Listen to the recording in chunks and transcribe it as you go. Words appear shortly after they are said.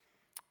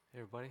Hey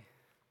everybody.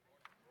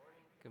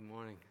 Good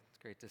morning. It's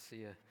great to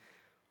see you.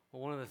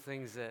 Well, one of the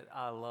things that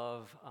I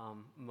love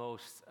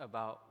most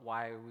about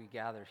why we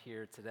gather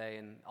here today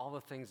and all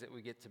the things that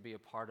we get to be a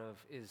part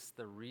of is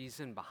the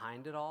reason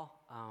behind it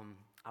all.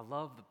 I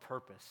love the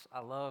purpose.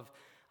 I love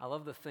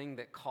the thing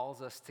that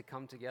calls us to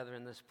come together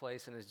in this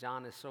place. And as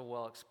John has so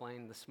well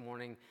explained this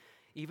morning,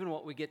 even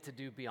what we get to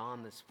do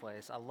beyond this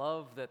place. I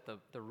love that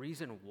the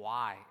reason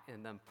why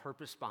and the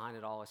purpose behind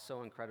it all is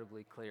so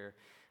incredibly clear.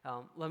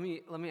 Let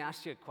me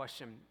ask you a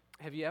question.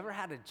 Have you ever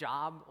had a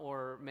job,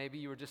 or maybe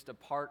you were just a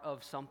part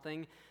of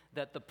something,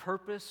 that the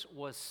purpose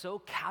was so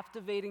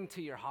captivating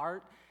to your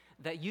heart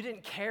that you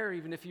didn't care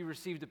even if you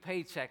received a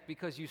paycheck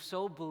because you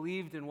so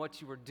believed in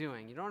what you were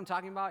doing? You know what I'm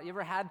talking about? You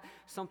ever had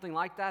something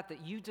like that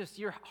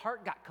your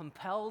heart got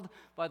compelled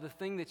by the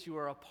thing that you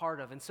were a part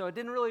of, and so it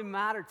didn't really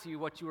matter to you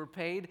what you were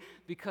paid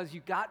because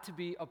you got to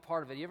be a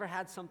part of it? You ever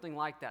had something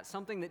like that?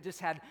 Something that just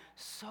had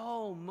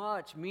so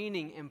much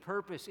meaning and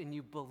purpose and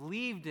you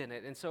believed in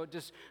it, and so it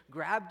just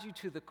grabbed you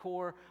to the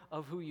core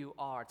of who you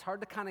are. It's hard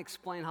to kind of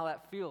explain how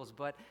that feels,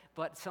 but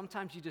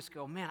sometimes you just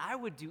go, man, I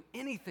would do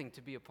anything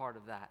to be a part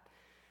of that.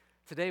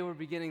 Today we're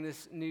beginning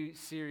this new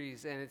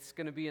series, and it's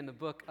going to be in the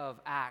book of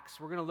Acts.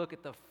 We're going to look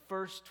at the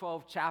first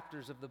 12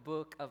 chapters of the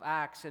book of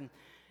Acts, and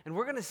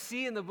we're going to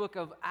see in the book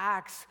of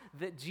Acts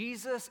that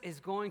Jesus is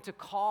going to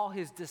call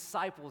his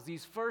disciples,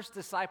 these first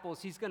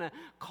disciples, he's going to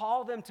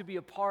call them to be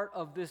a part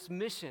of this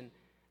mission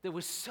that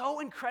was so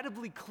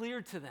incredibly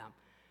clear to them.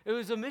 It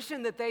was a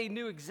mission that they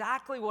knew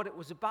exactly what it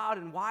was about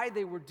and why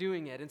they were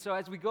doing it. And so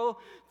as we go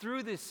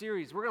through this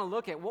series, we're going to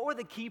look at what were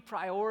the key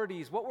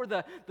priorities, what were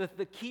the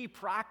key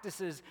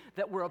practices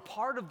that were a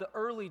part of the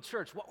early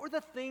church, what were the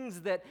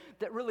things that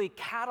really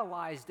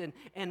catalyzed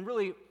and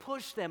really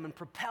pushed them and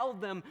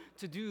propelled them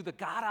to do the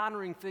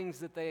God-honoring things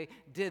that they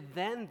did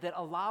then that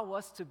allow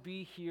us to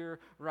be here,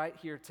 right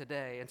here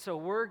today. And so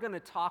we're going to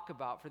talk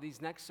about, for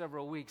these next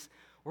several weeks,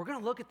 we're going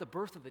to look at the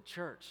birth of the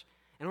church.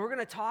 And we're going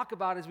to talk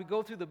about, as we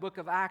go through the book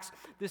of Acts,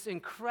 this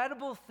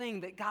incredible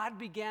thing that God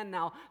began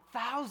now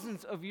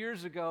thousands of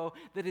years ago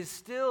that is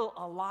still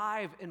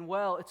alive and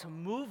well. It's a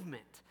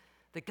movement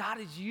that God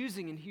is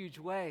using in huge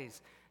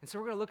ways. And so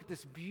we're going to look at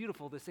this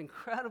beautiful, this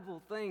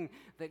incredible thing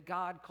that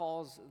God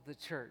calls the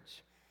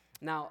church.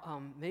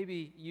 Now,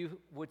 maybe you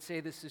would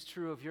say this is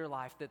true of your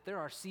life, that there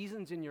are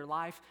seasons in your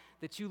life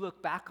that you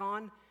look back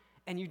on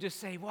and you just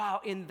say, wow,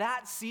 in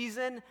that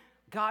season,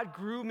 God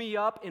grew me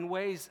up in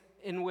ways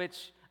in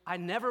which I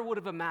never would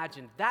have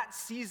imagined. That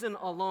season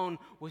alone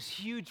was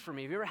huge for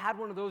me. Have you ever had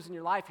one of those in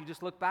your life? You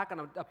just look back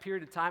on a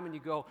period of time and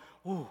you go,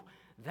 ooh,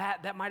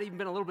 that might have even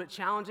been a little bit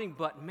challenging,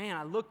 but man,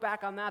 I look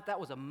back on that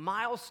was a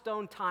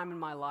milestone time in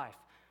my life.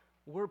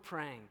 We're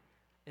praying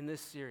in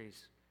this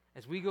series.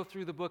 As we go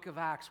through the book of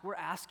Acts, we're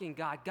asking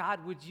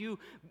God, would you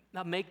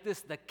make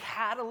this the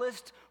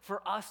catalyst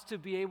for us to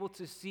be able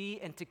to see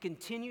and to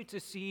continue to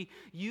see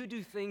you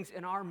do things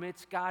in our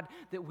midst, God,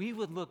 that we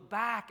would look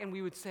back and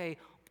we would say,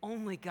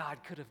 only God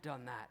could have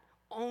done that.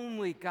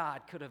 Only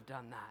God could have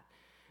done that.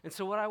 And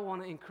so what I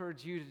want to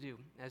encourage you to do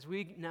as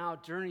we now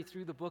journey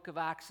through the book of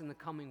Acts in the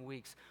coming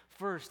weeks,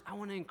 first, I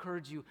want to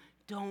encourage you,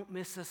 don't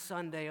miss a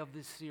Sunday of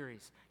this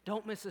series.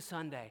 Don't miss a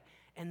Sunday.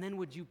 And then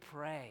would you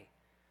pray?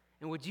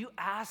 And would you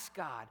ask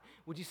God,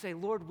 would you say,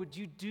 Lord, would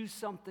you do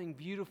something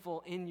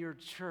beautiful in your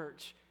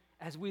church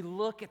as we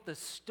look at the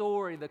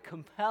story, the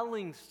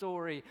compelling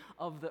story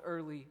of the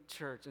early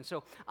church? And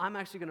so I'm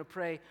actually going to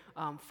pray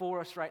for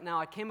us right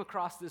now. I came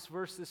across this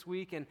verse this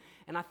week, and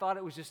I thought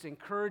it was just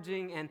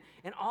encouraging and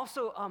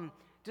also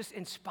just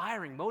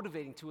inspiring,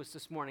 motivating to us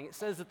this morning. It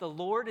says that the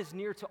Lord is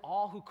near to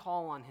all who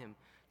call on him,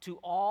 to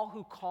all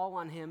who call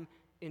on him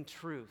in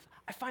truth.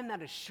 I find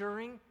that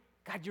assuring.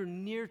 God, you're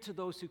near to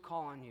those who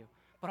call on you,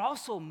 but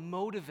also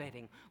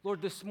motivating.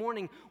 Lord, this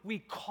morning we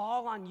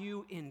call on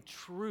you in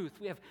truth.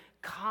 We have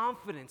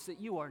confidence that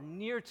you are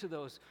near to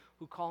those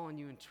who call on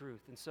you in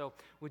truth. And so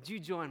would you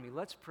join me?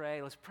 Let's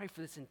pray. Let's pray for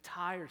this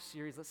entire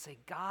series. Let's say,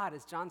 God,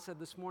 as John said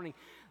this morning,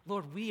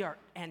 Lord, we are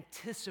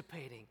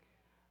anticipating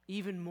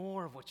even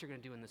more of what you're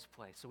going to do in this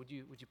place. So would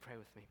you pray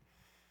with me?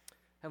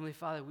 Heavenly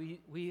Father,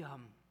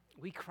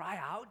 we cry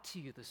out to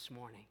you this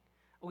morning.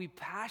 We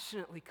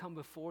passionately come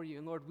before you.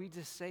 And Lord, we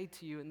just say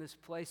to you in this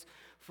place,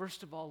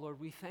 first of all, Lord,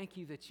 we thank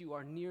you that you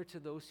are near to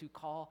those who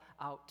call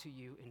out to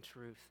you in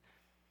truth.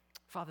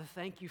 Father,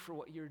 thank you for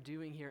what you're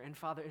doing here. And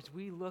Father, as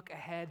we look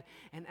ahead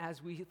and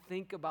as we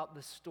think about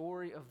the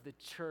story of the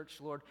church,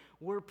 Lord,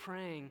 we're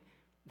praying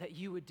that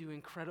you would do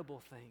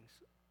incredible things.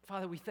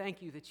 Father, we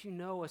thank you that you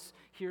know us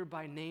here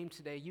by name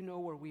today. You know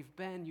where we've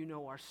been. You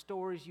know our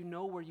stories. You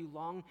know where you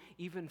long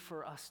even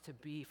for us to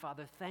be.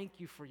 Father, thank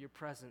you for your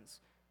presence.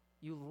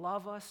 You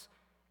love us,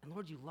 and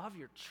Lord, you love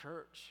your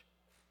church.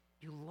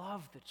 You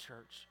love the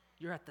church.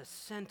 You're at the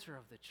center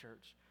of the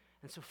church.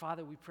 And so,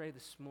 Father, we pray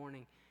this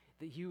morning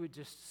that you would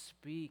just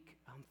speak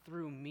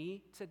through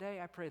me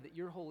today. I pray that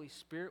your Holy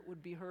Spirit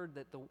would be heard,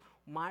 that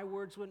my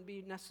words wouldn't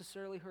be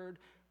necessarily heard,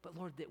 but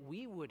Lord, that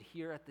we would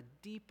hear at the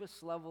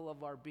deepest level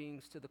of our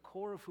beings, to the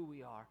core of who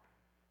we are,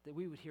 that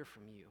we would hear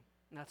from you.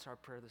 And that's our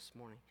prayer this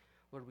morning.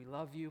 Lord, we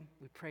love you.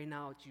 We pray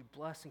now that you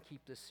bless and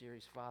keep this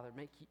series, Father.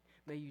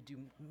 May you do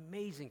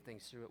amazing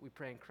things through it. We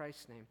pray in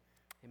Christ's name.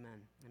 Amen.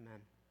 Amen.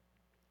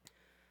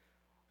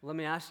 Let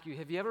me ask you,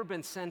 have you ever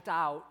been sent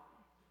out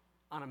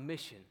on a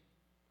mission?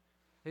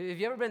 Have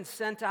you ever been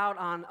sent out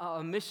on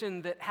a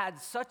mission that had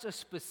such a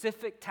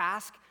specific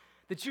task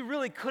that you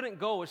really couldn't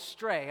go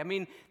astray? I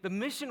mean, the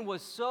mission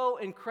was so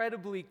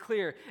incredibly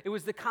clear. It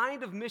was the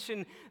kind of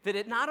mission that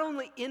it not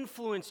only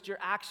influenced your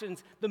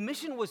actions, the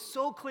mission was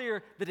so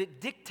clear that it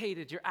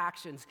dictated your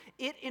actions.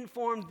 It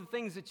informed the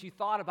things that you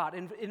thought about,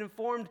 and it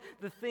informed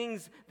the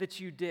things that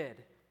you did.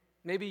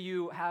 Maybe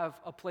you have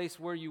a place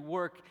where you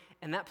work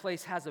and that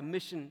place has a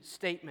mission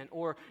statement,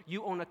 or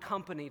you own a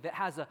company that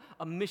has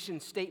a mission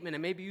statement,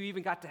 and maybe you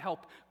even got to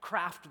help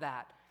craft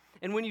that.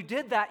 And when you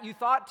did that, you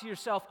thought to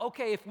yourself,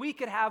 okay, if we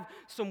could have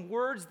some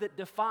words that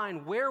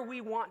define where we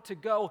want to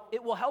go,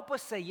 it will help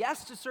us say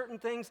yes to certain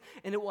things,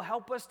 and it will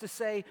help us to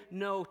say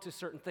no to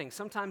certain things.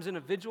 Sometimes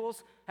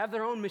individuals have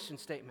their own mission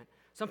statement.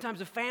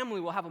 Sometimes a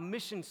family will have a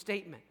mission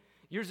statement.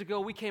 Years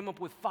ago, we came up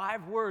with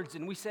 5 words,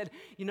 and we said,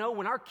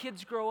 when our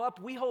kids grow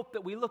up, we hope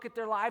that we look at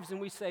their lives and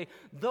we say,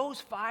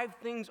 those 5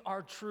 things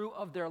are true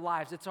of their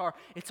lives. It's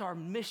our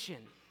mission.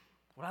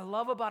 What I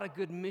love about a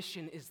good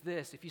mission is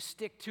this: if you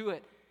stick to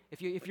it,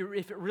 if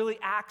it really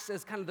acts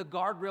as kind of the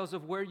guardrails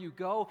of where you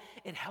go,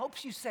 it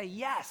helps you say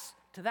yes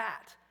to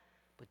that.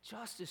 But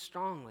just as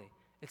strongly,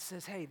 it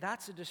says, hey,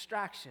 that's a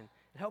distraction.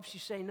 It helps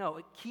you say no.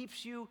 It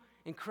keeps you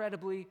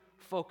incredibly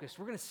focused.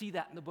 We're going to see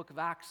that in the book of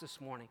Acts this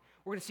morning.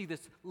 We're going to see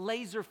this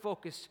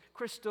laser-focused,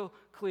 crystal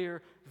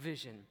clear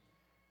vision.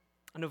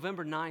 On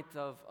November 9th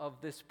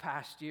of this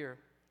past year,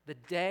 the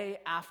day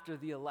after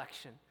the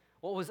election,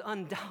 what was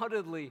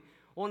undoubtedly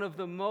one of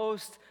the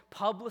most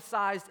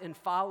publicized and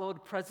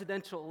followed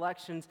presidential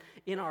elections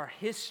in our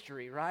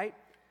history, right?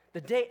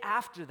 The day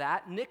after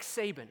that, Nick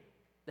Saban,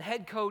 the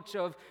head coach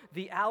of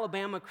the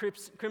Alabama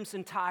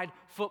Crimson Tide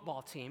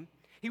football team,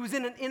 he was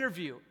in an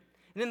interview.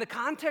 And in the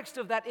context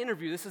of that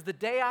interview, this is the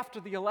day after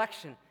the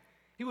election,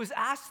 he was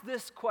asked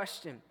this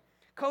question: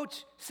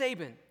 Coach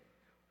Saban,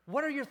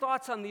 what are your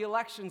thoughts on the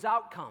election's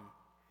outcome?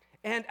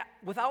 And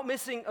without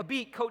missing a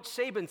beat, Coach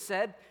Saban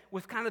said,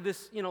 with kind of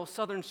this,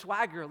 Southern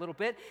swagger a little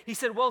bit, he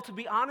said, well, to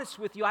be honest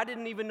with you, I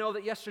didn't even know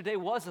that yesterday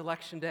was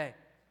election day.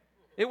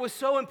 It was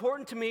so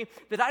important to me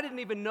that I didn't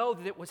even know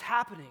that it was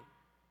happening.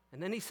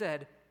 And then he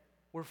said,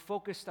 we're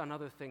focused on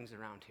other things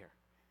around here.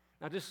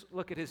 Now just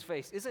look at his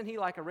face. Isn't he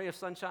like a ray of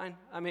sunshine?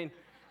 I mean,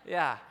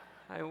 yeah,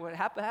 I would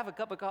have to have a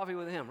cup of coffee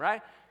with him,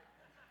 right?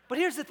 But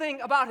here's the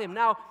thing about him.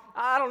 Now,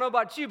 I don't know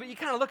about you, but you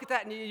kind of look at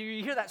that and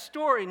you hear that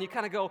story and you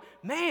kind of go,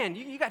 man,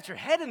 you got your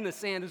head in the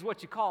sand is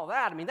what you call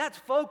that. I mean, that's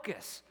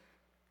focus.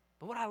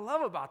 But what I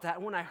love about that,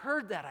 when I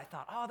heard that, I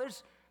thought, oh,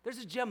 there's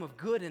a gem of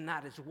good in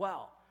that as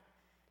well.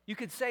 You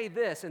could say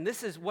this, and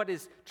this is what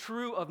is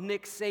true of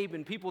Nick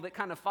Saban. People that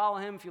kind of follow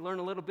him, if you learn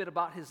a little bit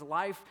about his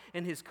life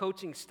and his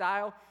coaching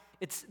style,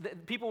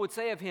 people would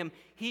say of him,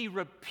 he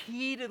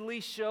repeatedly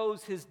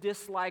shows his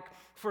dislike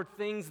for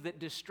things that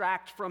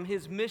distract from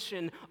his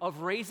mission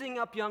of raising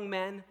up young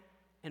men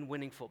and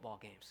winning football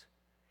games.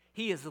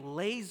 He is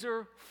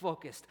laser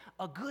focused.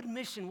 A good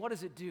mission, what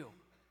does it do?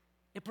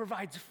 It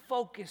provides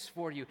focus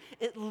for you.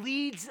 It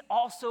leads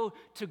also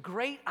to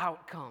great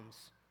outcomes.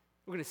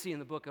 We're going to see in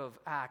the book of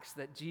Acts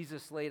that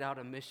Jesus laid out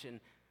a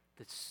mission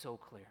that's so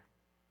clear.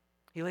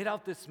 He laid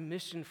out this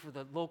mission for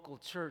the local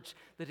church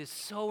that is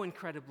so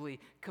incredibly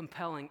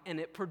compelling, and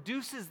it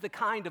produces the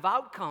kind of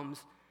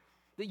outcomes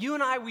that you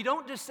and I, we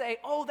don't just say,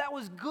 oh, that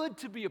was good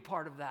to be a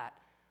part of that.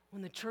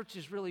 When the church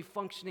is really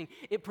functioning,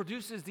 it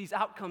produces these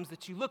outcomes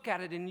that you look at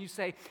it and you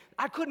say,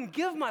 I couldn't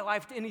give my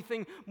life to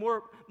anything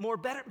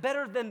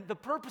better than the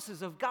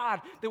purposes of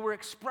God that were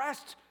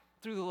expressed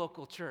through the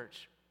local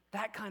church.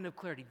 That kind of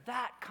clarity,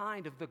 that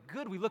kind of the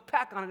good. We look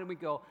back on it and we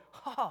go,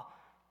 oh,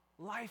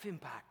 life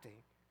impacting.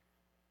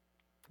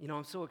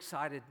 I'm so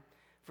excited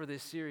for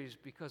this series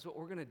because what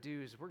we're going to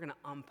do is we're going to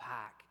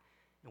unpack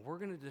and we're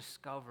going to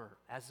discover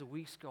as the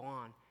weeks go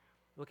on,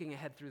 looking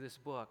ahead through this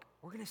book,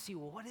 we're going to see,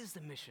 well, what is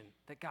the mission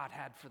that God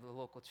had for the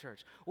local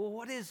church? Well,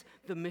 what is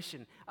the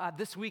mission?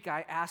 This week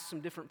I asked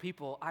some different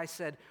people, I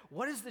said,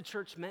 what has the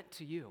church meant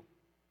to you?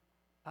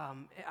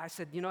 I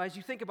said, as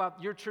you think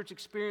about your church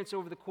experience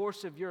over the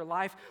course of your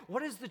life,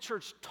 what has the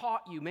church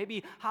taught you?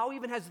 Maybe how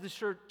even has the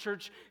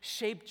church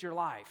shaped your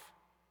life?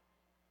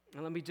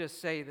 And let me just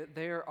say that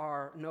there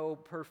are no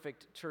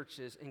perfect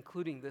churches,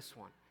 including this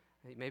one.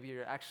 Maybe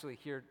you're actually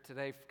here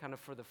today kind of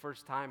for the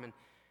first time,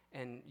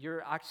 and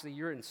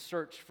you're in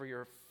search for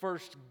your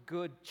first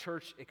good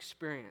church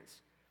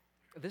experience.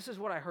 This is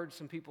what I heard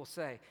some people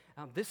say.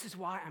 This is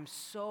why I'm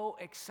so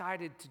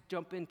excited to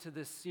jump into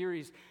this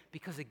series,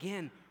 because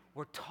again,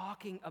 we're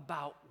talking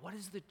about what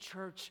is the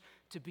church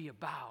to be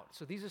about.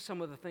 So these are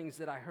some of the things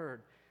that I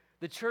heard.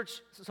 The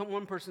church,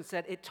 one person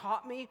said, it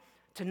taught me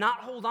to not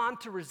hold on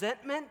to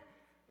resentment,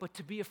 but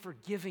to be a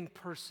forgiving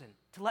person,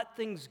 to let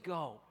things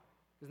go.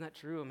 Isn't that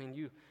true? I mean,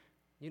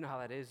 you know how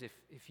that is.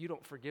 If you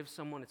don't forgive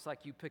someone, it's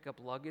like you pick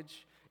up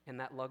luggage and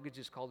that luggage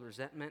is called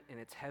resentment, and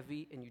it's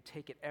heavy, and you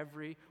take it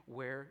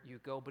everywhere you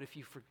go. But if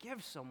you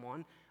forgive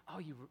someone,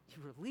 you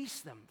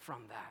release them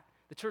from that.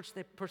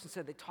 That person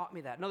said, they taught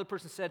me that. Another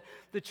person said,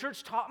 the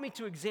church taught me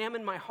to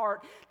examine my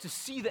heart, to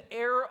see the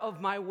error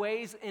of my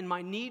ways and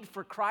my need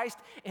for Christ,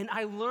 and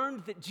I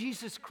learned that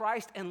Jesus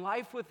Christ and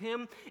life with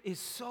him is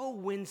so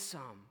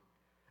winsome.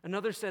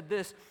 Another said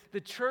this,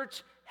 the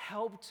church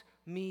helped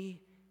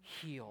me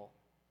heal.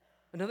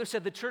 Another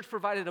said, the church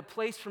provided a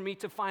place for me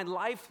to find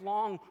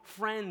lifelong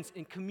friends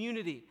and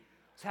community.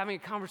 I was having a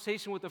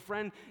conversation with a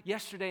friend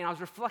yesterday, and I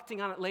was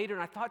reflecting on it later,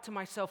 and I thought to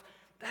myself,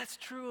 that's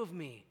true of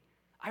me.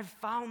 I've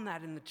found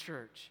that in the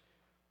church.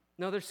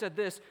 Another said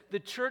this, the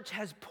church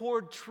has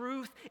poured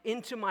truth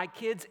into my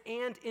kids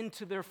and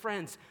into their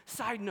friends.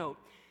 Side note,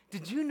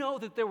 did you know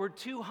that there were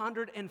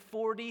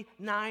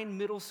 249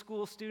 middle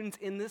school students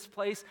in this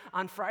place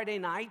on Friday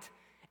night?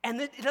 And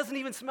it doesn't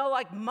even smell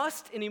like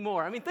must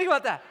anymore. I mean, think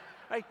about that.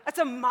 Right? That's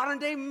a modern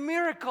day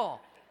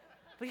miracle.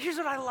 But here's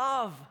what I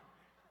love. I'm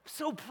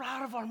so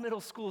proud of our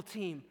middle school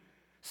team.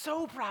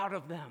 So proud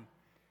of them.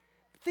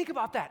 Think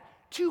about that.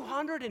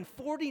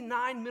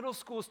 249 middle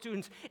school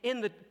students in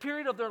the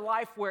period of their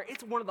life where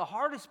it's one of the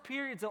hardest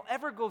periods they'll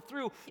ever go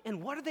through.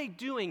 And what are they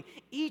doing?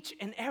 Each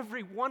and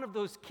every one of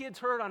those kids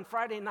heard on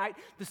Friday night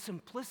the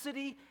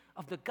simplicity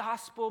of the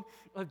gospel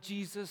of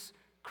Jesus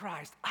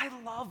Christ. I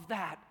love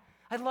that.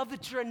 I love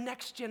that you're a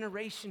next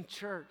generation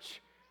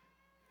church.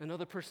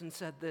 Another person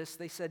said this.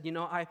 They said,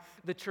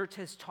 the church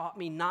has taught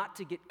me not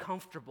to get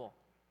comfortable,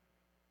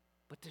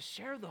 but to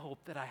share the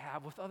hope that I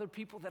have with other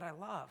people that I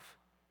love.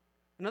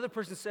 Another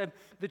person said,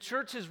 the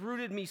church has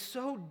rooted me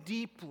so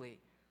deeply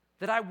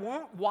that I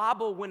won't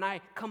wobble when I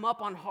come up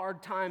on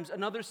hard times.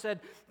 Another said,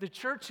 the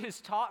church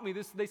has taught me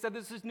this. They said,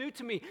 this is new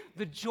to me,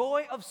 the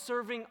joy of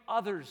serving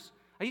others.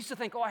 I used to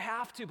think, I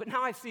have to, but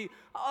now I see,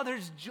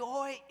 there's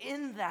joy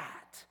in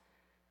that.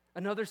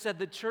 Another said,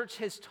 the church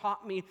has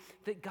taught me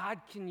that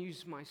God can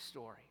use my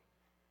story.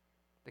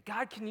 That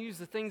God can use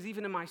the things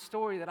even in my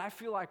story that I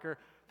feel like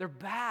they're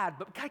bad,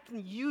 but God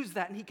can use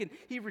that and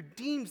He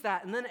redeems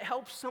that, and then it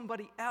helps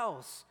somebody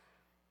else.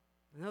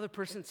 Another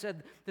person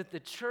said that the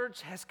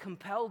church has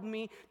compelled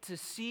me to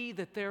see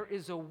that there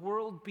is a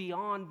world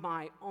beyond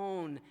my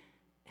own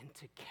and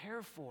to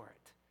care for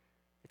it.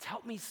 It's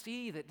helped me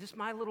see that just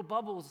my little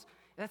bubbles,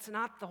 that's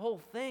not the whole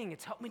thing.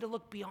 It's helped me to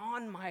look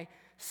beyond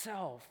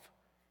myself.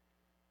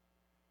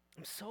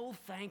 I'm so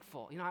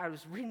thankful. I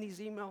was reading these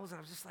emails and I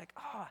was just like,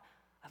 I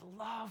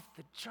love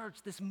the church,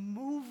 this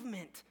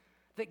movement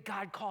that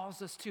God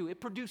calls us to. It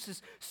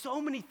produces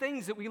so many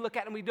things that we look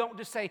at and we don't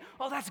just say,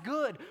 that's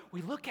good.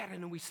 We look at it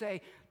and we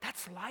say,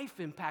 that's life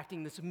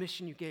impacting this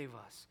mission you gave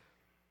us.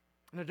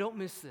 Now don't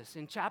miss this.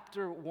 In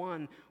chapter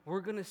 1,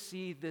 we're going to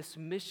see this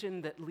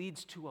mission that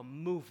leads to a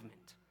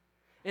movement.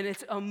 And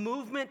it's a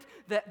movement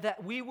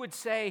that we would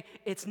say,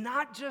 it's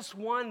not just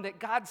one that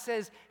God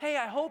says, hey,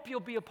 I hope you'll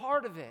be a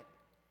part of it.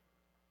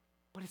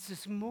 But it's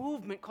this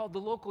movement called the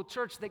local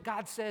church that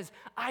God says,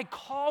 I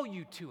call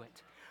you to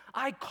it.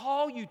 I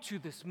call you to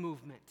this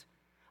movement.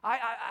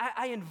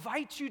 I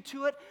invite you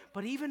to it,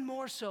 but even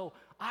more so,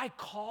 I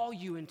call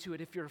you into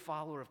it if you're a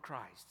follower of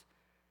Christ.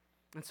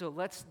 And so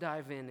let's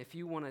dive in. If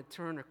you want to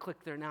turn or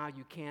click there now,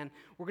 you can.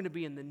 We're going to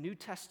be in the New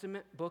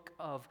Testament book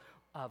of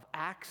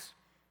Acts.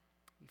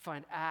 You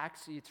find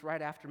Acts, it's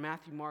right after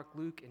Matthew, Mark,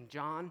 Luke, and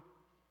John.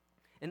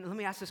 And let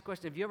me ask this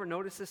question. Have you ever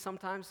noticed this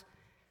sometimes?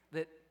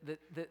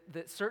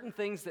 That certain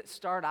things that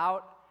start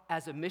out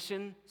as a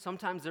mission,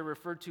 sometimes they're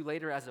referred to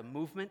later as a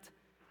movement.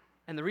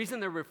 And the reason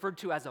they're referred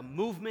to as a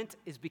movement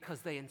is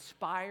because they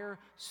inspire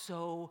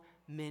so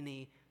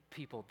many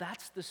people.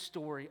 That's the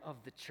story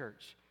of the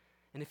church.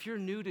 And if you're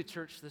new to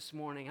church this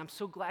morning, I'm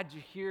so glad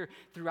you're here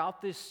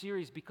throughout this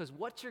series, because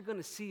what you're going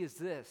to see is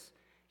this.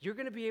 You're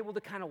going to be able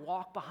to kind of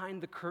walk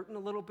behind the curtain a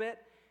little bit,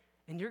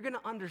 and you're going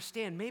to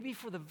understand, maybe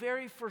for the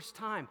very first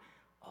time,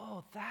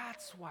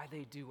 that's why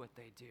they do what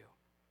they do.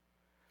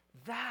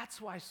 That's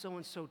why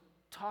so-and-so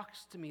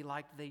talks to me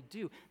like they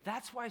do.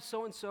 That's why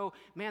so-and-so,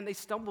 they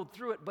stumbled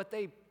through it, but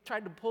they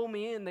tried to pull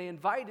me in. They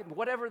invited me,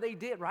 whatever they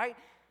did, right?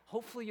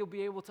 Hopefully you'll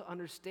be able to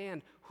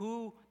understand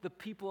who the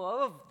people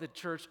of the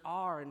church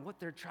are and what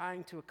they're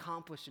trying to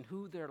accomplish and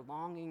who they're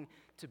longing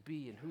to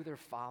be and who they're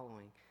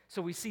following.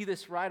 So we see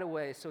this right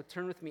away. So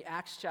turn with me,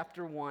 Acts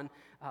chapter 1,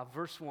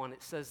 verse 1.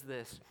 It says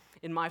this,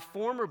 in my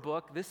former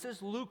book, this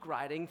is Luke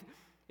writing,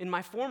 in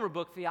my former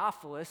book,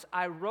 Theophilus,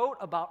 I wrote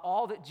about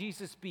all that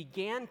Jesus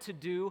began to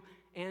do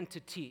and to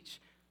teach.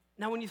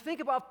 Now, when you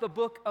think about the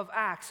book of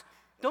Acts,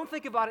 don't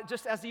think about it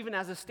just even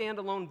as a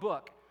standalone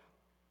book.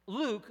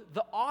 Luke,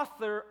 the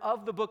author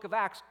of the book of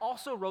Acts,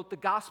 also wrote the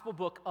gospel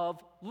book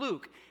of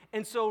Luke.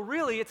 And so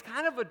really, it's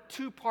kind of a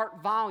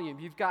two-part volume.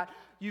 You've got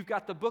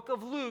the book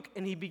of Luke,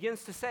 and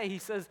he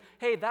says,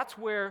 hey, that's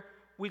where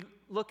we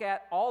look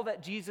at all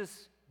that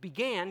Jesus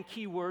began,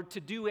 keyword, to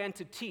do and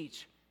to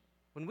teach.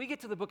 When we get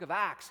to the book of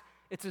Acts,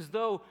 it's as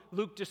though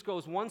Luke just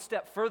goes one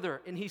step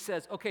further, and he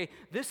says, okay,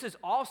 this is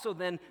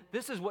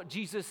what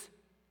Jesus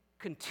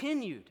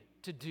continued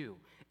to do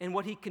and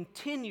what he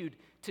continued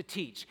to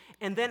teach.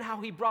 And then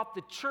how he brought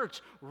the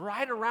church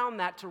right around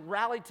that to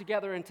rally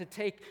together and to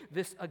take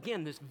this,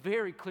 again, this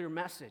very clear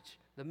message,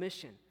 the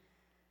mission.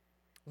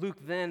 Luke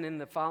then, in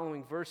the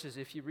following verses,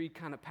 if you read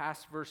kind of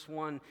past verse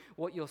 1,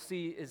 what you'll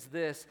see is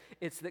this.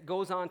 That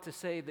goes on to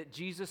say that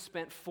Jesus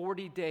spent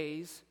 40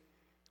 days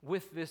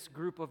with this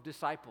group of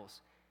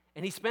disciples.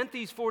 And he spent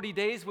these 40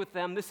 days with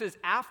them. This is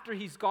after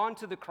he's gone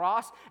to the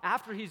cross,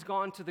 after he's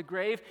gone to the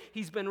grave.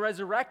 He's been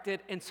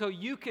resurrected. And so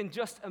you can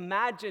just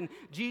imagine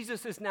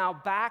Jesus is now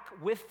back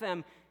with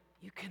them.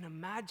 You can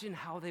imagine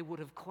how they would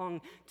have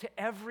clung to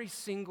every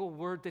single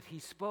word that he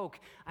spoke.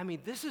 I mean,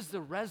 this is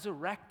the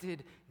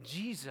resurrected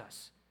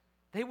Jesus.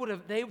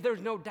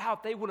 There's no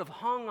doubt they would have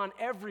hung on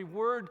every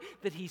word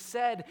that he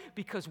said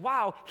because,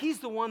 wow, he's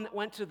the one that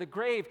went to the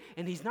grave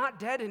and he's not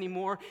dead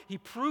anymore. He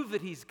proved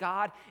that he's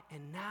God.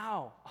 And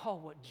now, oh,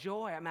 what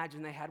joy I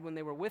imagine they had when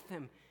they were with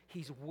him.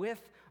 He's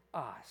with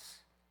us.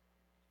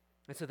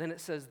 And so then it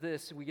says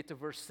this, we get to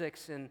verse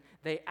 6, and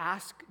they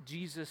ask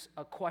Jesus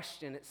a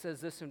question. It says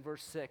this in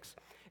verse 6.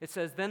 It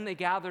says, then they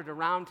gathered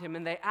around him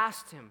and they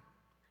asked him,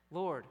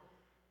 Lord,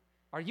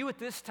 are you at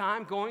this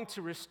time going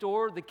to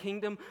restore the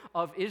kingdom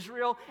of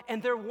Israel?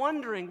 And they're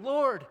wondering,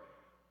 Lord,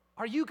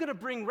 are you going to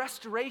bring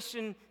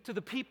restoration to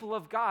the people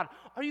of God?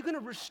 Are you going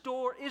to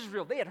restore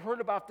Israel? They had heard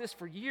about this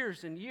for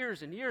years and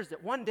years and years,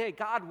 that one day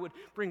God would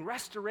bring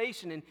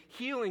restoration and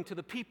healing to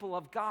the people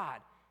of God.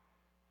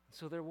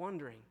 So they're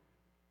wondering.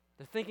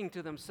 They're thinking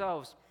to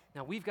themselves,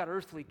 now we've got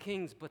earthly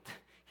kings, but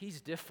he's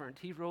different.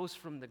 He rose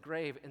from the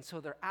grave. And so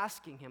they're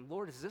asking him,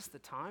 Lord, is this the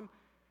time?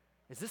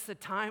 Is this the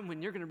time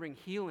when you're going to bring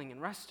healing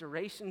and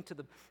restoration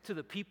to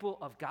the people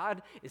of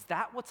God? Is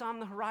that what's on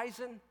the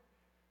horizon?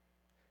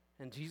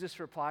 And Jesus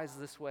replies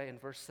this way in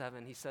verse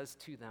 7. He says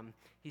to them,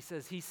 he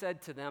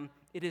said to them,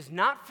 it is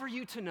not for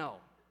you to know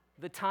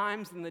the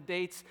times and the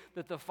dates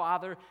that the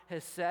Father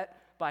has set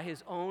by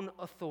his own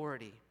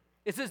authority.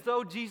 It's as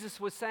though Jesus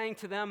was saying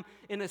to them,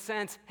 in a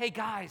sense, hey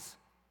guys,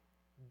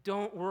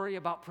 don't worry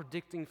about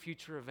predicting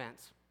future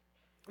events.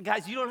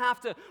 Guys, you don't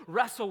have to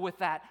wrestle with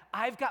that.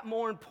 I've got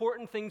more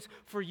important things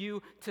for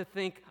you to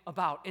think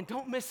about. And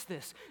don't miss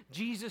this.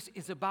 Jesus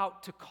is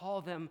about to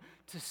call them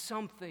to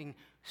something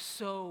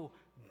so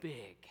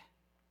big.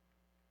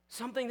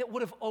 Something that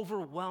would have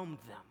overwhelmed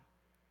them.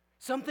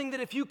 Something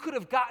that if you could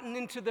have gotten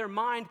into their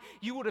mind,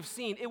 you would have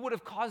seen. It would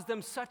have caused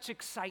them such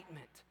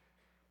excitement.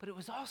 But it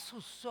was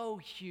also so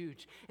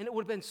huge, and it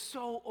would have been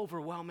so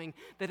overwhelming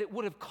that it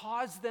would have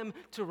caused them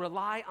to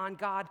rely on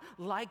God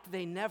like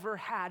they never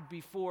had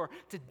before,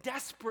 to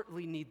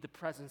desperately need the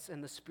presence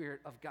and the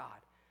Spirit of God.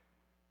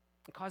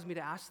 It caused me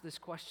to ask this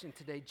question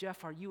today.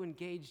 Jeff, are you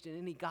engaged in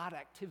any God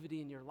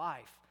activity in your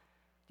life?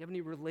 Do you have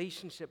any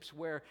relationships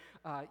where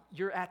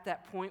you're at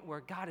that point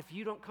where, God, if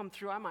you don't come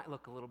through, I might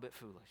look a little bit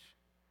foolish.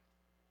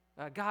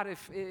 God,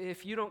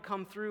 if you don't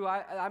come through,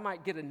 I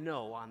might get a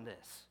no on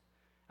this.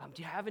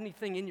 Do you have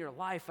anything in your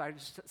life? I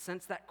just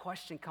sense that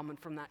question coming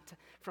from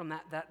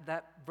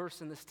that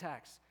verse in this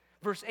text.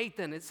 Verse 8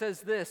 then, it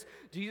says this.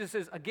 Jesus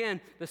says,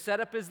 again, the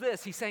setup is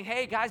this. He's saying,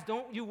 hey guys,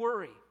 don't you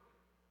worry.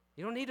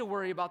 You don't need to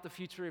worry about the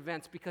future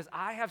events because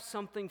I have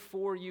something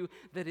for you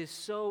that is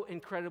so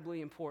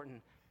incredibly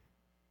important.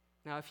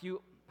 Now, if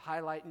you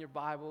highlight in your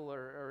Bible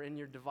or in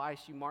your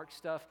device, you mark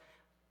stuff,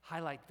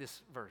 highlight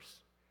this verse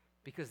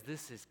because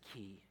this is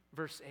key.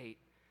 Verse 8,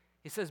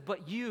 it says,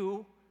 but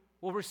you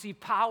will receive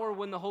power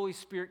when the Holy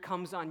Spirit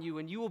comes on you,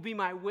 and you will be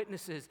my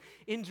witnesses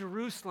in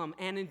Jerusalem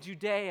and in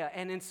Judea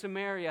and in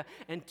Samaria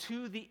and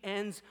to the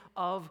ends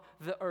of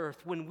the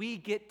earth. When we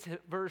get to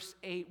verse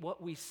 8,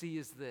 what we see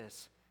is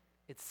this.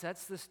 It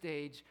sets the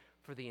stage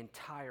for the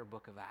entire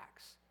book of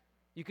Acts.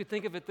 You could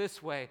think of it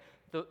this way.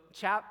 The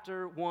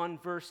chapter 1,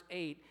 verse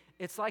 8,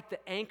 it's like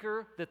the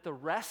anchor that the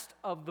rest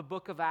of the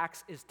book of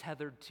Acts is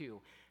tethered to.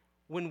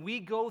 When we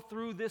go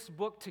through this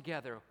book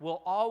together,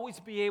 we'll always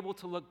be able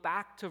to look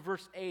back to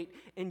verse 8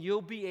 and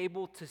you'll be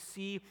able to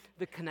see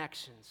the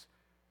connections.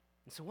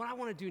 And so what I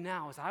want to do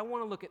now is I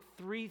want to look at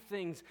three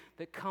things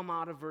that come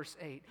out of verse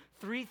 8.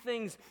 Three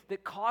things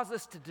that cause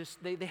us to,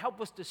 they help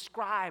us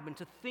describe and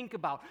to think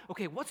about,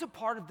 okay, what's a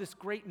part of this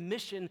great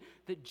mission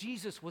that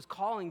Jesus was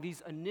calling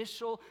these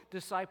initial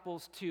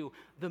disciples to?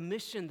 The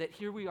mission that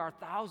here we are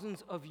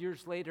thousands of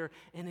years later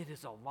and it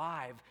is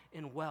alive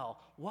and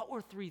well. What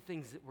were three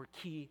things that were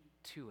key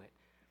to it?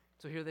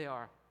 So here they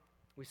are.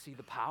 We see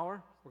the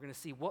power. We're going to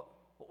see what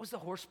was the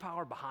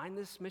horsepower behind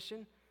this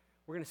mission.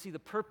 We're going to see the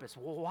purpose.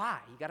 Well, why?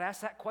 You got to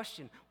ask that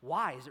question.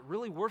 Why? Is it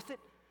really worth it?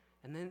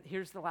 And then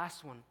here's the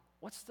last one.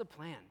 What's the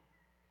plan?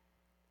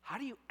 How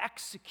do you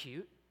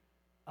execute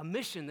a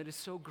mission that is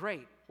so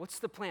great? What's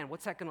the plan?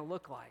 What's that going to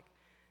look like?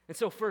 And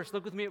so first,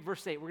 look with me at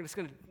verse 8. We're just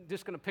going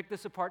to pick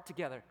this apart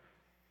together.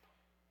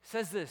 It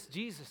says this,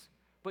 Jesus,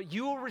 but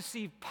you will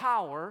receive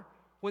power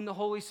when the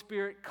Holy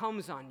Spirit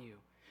comes on you.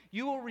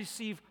 You will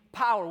receive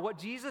power. What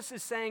Jesus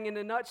is saying in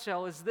a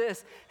nutshell is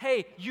this: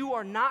 hey, you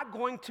are not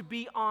going to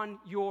be on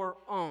your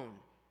own.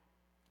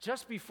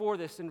 Just before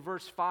this, in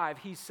verse 5,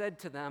 he said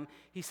to them,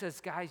 he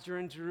says, guys, you're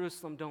in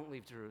Jerusalem, don't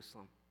leave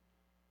Jerusalem.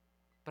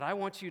 But I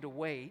want you to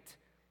wait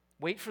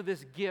Wait for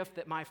this gift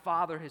that my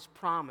Father has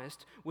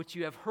promised, which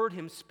you have heard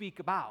him speak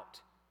about.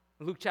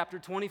 In Luke chapter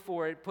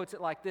 24, it puts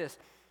it like this.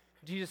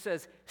 Jesus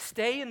says,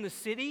 stay in the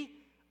city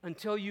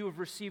until you have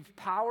received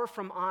power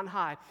from on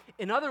high.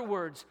 In other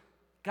words,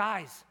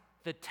 guys,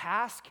 the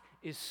task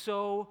is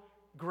so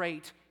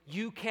great.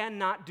 You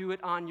cannot do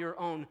it on your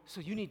own,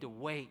 so you need to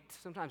wait.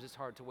 Sometimes it's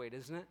hard to wait,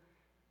 isn't it?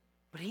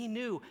 But he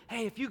knew,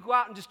 hey, if you go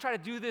out and just try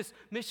to do this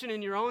mission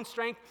in your own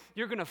strength,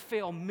 you're going to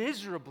fail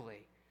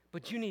miserably.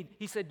 But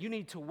he said, you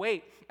need to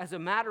wait. As a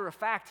matter of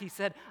fact, he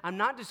said, I'm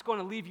not just going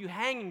to leave you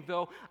hanging,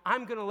 though.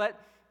 I'm going to let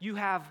you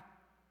have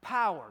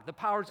power. The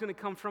power is going to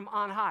come from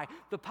on high.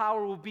 The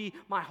power will be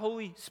my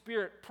Holy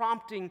Spirit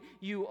prompting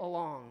you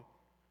along.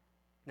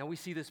 Now, we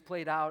see this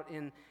played out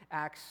in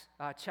Acts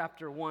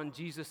chapter 1.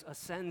 Jesus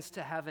ascends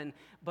to heaven,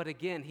 but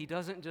again, he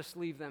doesn't just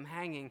leave them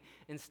hanging.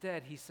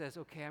 Instead, he says,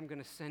 okay, I'm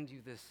going to send you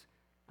this,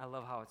 I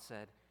love how it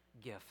said,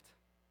 gift.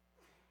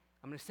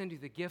 I'm going to send you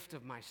the gift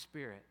of my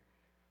Spirit.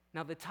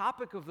 Now, the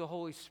topic of the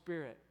Holy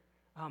Spirit,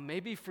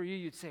 maybe for you,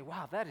 you'd say,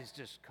 wow, that is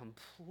just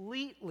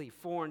completely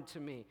foreign to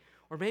me.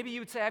 Or maybe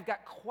you'd say, I've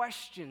got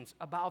questions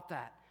about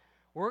that.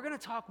 We're going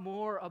to talk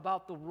more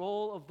about the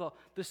role of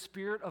the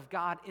Spirit of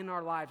God in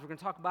our lives. We're going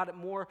to talk about it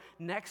more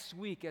next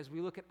week as we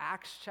look at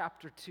Acts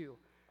chapter 2.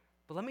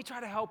 But let me try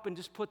to help and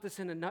just put this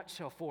in a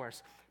nutshell for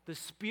us. The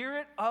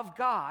Spirit of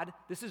God,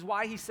 this is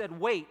why he said,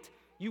 wait.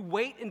 You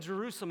wait in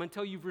Jerusalem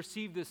until you've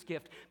received this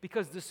gift,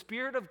 because the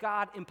Spirit of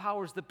God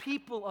empowers the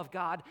people of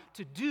God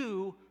to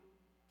do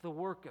the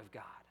work of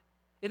God.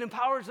 It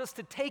empowers us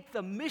to take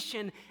the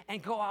mission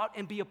and go out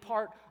and be a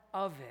part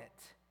of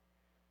it.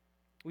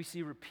 We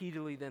see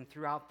repeatedly then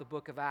throughout the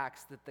book of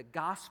Acts that the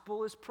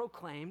gospel is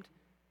proclaimed,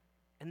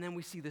 and then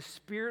we see the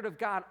Spirit of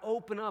God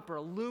open up or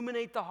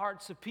illuminate the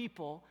hearts of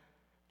people,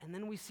 and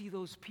then we see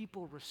those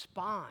people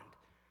respond.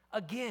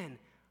 Again,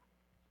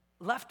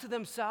 left to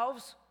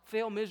themselves,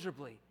 fail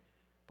miserably.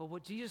 But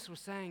what Jesus was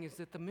saying is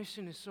that the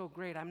mission is so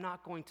great, I'm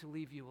not going to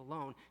leave you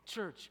alone.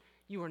 Church,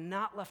 you are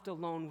not left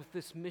alone with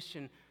this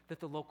mission that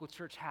the local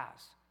church has.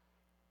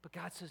 But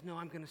God says, no,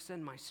 I'm going to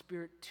send my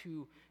Spirit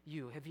to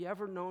you. Have you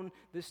ever known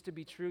this to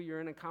be true?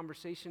 You're in a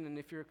conversation, and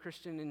if you're a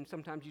Christian and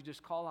sometimes you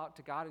just call out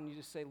to God and you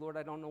just say, Lord,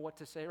 I don't know what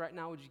to say right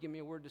now. Would you give me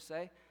a word to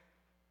say?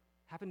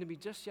 Happened to me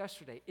just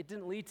yesterday. It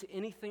didn't lead to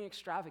anything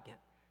extravagant.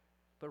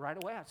 But right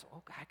away, I said,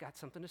 oh, I got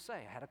something to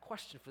say. I had a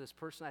question for this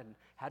person I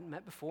hadn't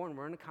met before, and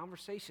we're in a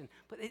conversation.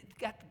 But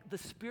the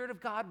Spirit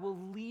of God will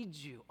lead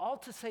you. All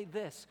to say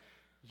this,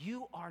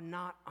 you are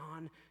not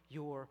on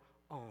your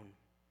own.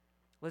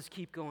 Let's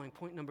keep going.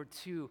 Point number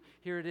 2,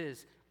 here it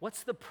is.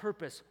 What's the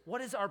purpose?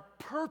 What is our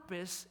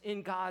purpose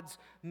in God's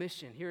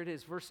mission? Here it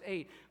is, verse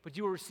 8. But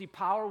you will receive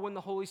power when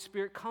the Holy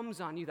Spirit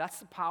comes on you. That's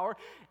the power.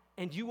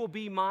 And you will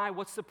be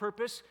what's the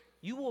purpose?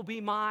 You will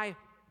be my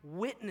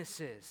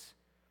witnesses.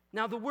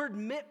 Now, the word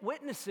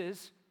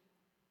witnesses,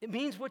 it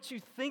means what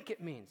you think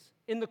it means.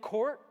 In the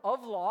court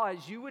of law,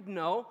 as you would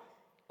know,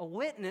 a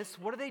witness,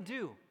 what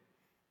do?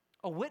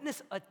 A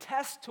witness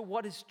attests to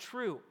what is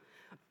true.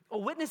 A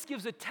witness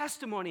gives a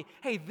testimony.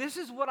 Hey, this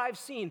is what I've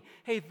seen.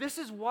 Hey, this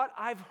is what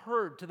I've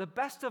heard. To the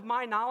best of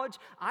my knowledge,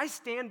 I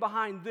stand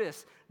behind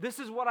this. This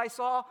is what I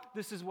saw.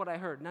 This is what I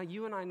heard. Now,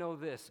 you and I know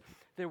this.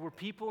 There were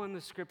people in the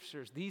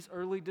scriptures, these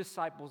early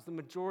disciples, the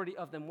majority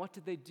of them, what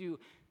did they do?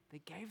 They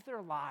gave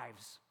their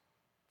lives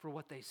for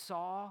what they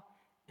saw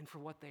and for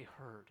what they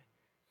heard,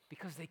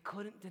 because they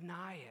couldn't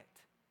deny it.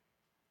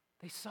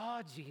 They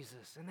saw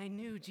Jesus and they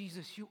knew,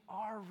 Jesus, you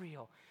are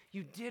real.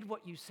 You did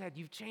what you said.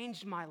 You've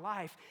changed my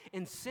life.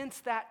 And since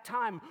that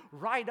time,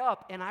 right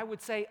up, and I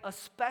would say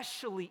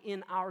especially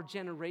in our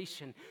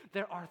generation,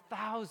 there are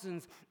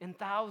thousands and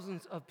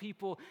thousands of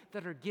people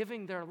that are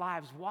giving their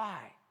lives. Why?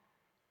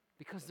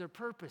 Because their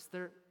purpose,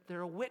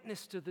 they're a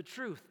witness to the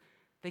truth.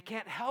 They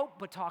can't help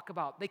but talk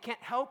about. They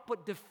can't help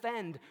but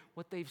defend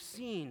what they've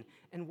seen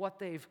and what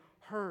they've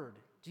heard.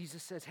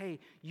 Jesus says, hey,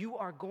 you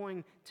are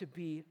going to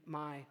be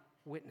my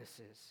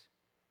witnesses.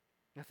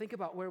 Now think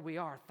about where we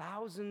are,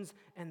 thousands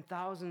and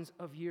thousands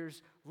of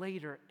years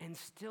later, and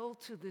still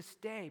to this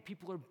day,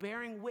 people are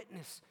bearing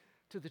witness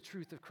to the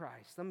truth of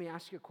Christ. Let me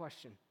ask you a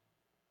question.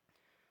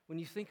 When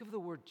you think of the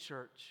word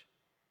church,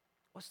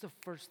 what's the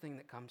first thing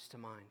that comes to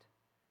mind?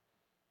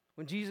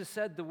 When Jesus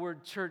said the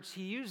word church,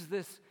 he used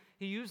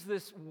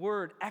this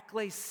word,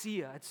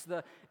 ekklesia.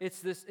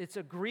 It's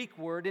a Greek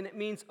word, and it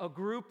means a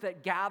group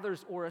that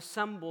gathers or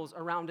assembles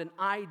around an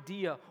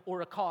idea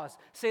or a cause.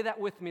 Say that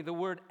with me, the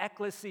word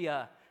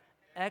ekklesia.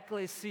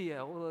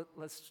 Ekklesia. Well,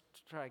 let's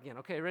try again.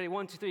 Okay, ready?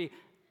 1, 2, 3.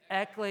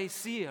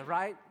 Ekklesia,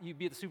 right? You'd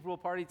be at the Super Bowl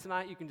party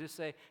tonight, you can just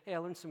say, hey, I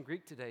learned some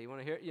Greek today. You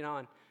want to hear it? You know,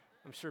 and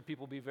I'm sure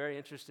people will be very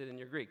interested in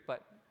your Greek,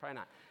 but probably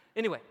not.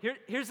 Anyway,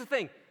 here's the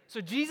thing.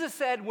 So Jesus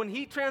said, when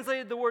he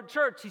translated the word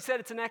church, he said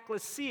it's an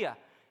ekklesia.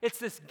 It's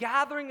this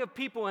gathering of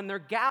people, and they're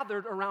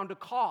gathered around a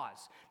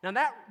cause. Now,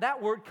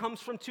 that word comes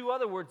from 2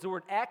 other words. The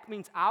word ek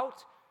means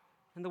out,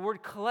 and the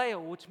word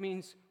kaleo, which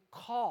means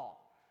call.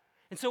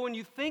 And so when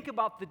you think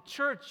about the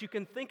church, you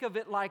can think of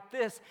it like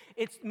this.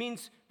 It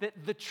means that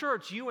the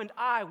church, you and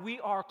I,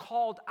 we are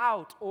called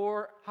out,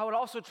 or how it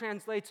also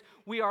translates,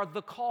 we are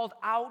the called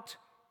out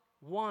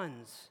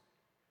ones.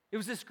 It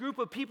was this group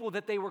of people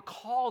that they were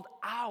called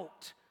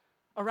out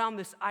around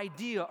this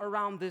idea,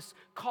 around this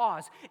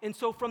cause. And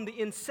so from the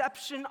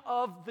inception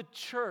of the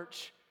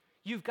church,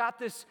 you've got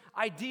this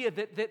idea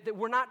that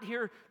we're not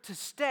here to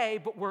stay,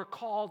 but we're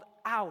called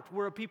out.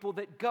 We're a people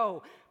that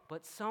go.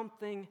 But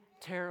something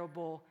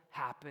terrible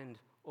happened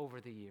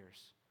over the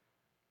years.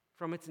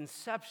 From its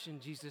inception,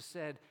 Jesus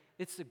said,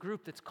 it's a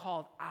group that's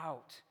called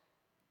out.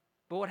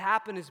 But what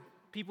happened is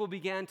people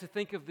began to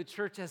think of the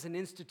church as an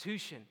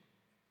institution.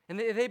 And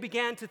they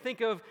began to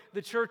think of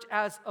the church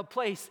as a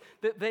place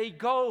that they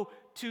go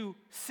to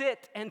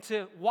sit and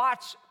to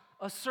watch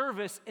a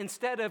service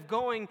instead of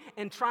going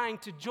and trying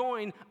to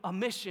join a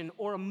mission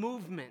or a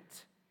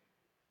movement.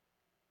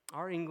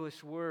 Our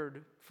English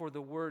word for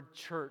the word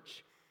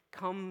church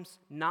comes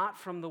not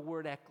from the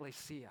word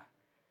ecclesia,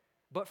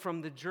 but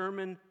from the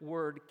German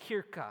word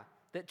Kirche,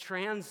 that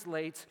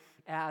translates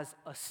as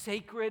a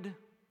sacred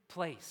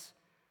place.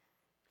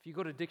 If you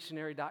go to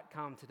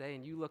dictionary.com today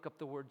and you look up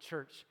the word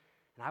church,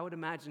 and I would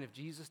imagine if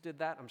Jesus did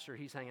that, I'm sure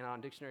he's hanging out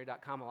on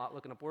dictionary.com a lot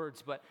looking up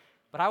words, but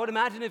I would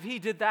imagine if he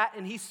did that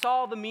and he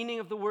saw the meaning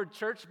of the word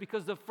church,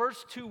 because the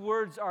first two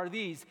words are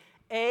these,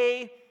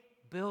 a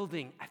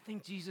building, I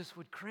think Jesus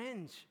would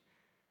cringe.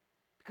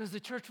 Because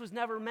the church was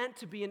never meant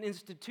to be an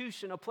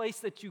institution, a place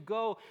that you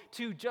go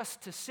to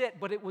just to sit,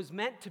 but it was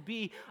meant to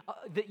be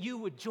that you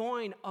would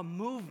join a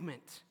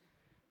movement,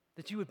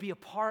 that you would be a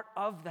part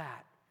of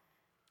that.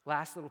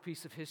 Last little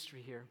piece of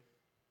history here.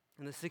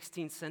 In the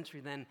 16th century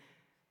then,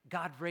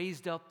 God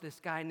raised up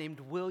this guy named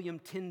William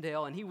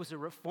Tyndale, and he was a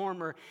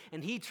reformer,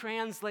 and he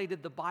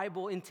translated the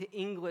Bible into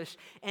English,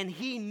 and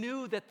he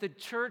knew that the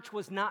church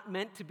was not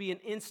meant to be an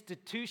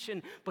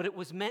institution, but it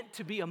was meant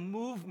to be a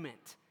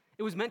movement.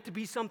 It was meant to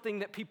be something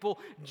that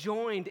people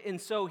joined, and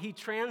so he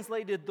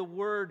translated the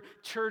word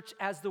church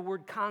as the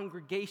word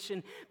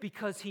congregation,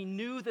 because he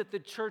knew that the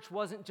church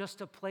wasn't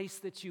just a place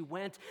that you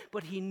went,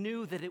 but he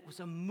knew that it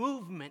was a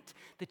movement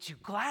that you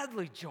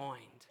gladly joined.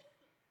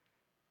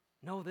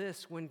 Know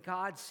this, when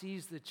God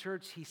sees the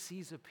church, he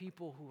sees a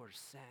people who are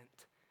sent.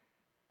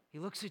 He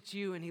looks at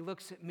you and he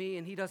looks at me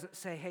and he doesn't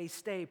say, hey,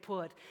 stay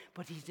put,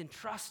 but he's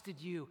entrusted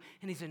you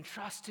and he's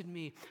entrusted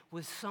me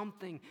with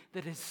something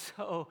that is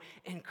so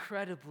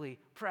incredibly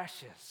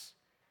precious.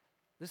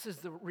 This is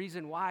the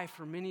reason why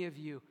for many of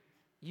you,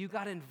 you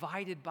got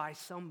invited by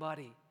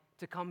somebody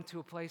to come to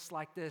a place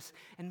like this.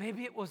 And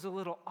maybe it was a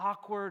little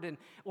awkward,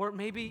 or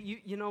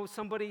maybe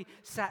somebody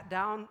sat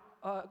down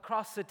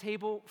across the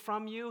table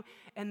from you,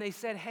 and they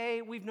said,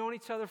 hey, we've known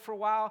each other for a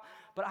while,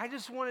 but I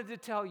just wanted to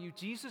tell you,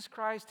 Jesus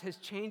Christ has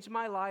changed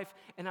my life,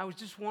 and I was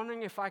just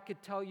wondering if I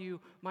could tell you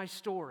my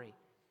story.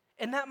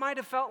 And that might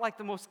have felt like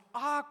the most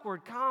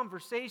awkward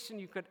conversation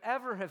you could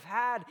ever have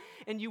had,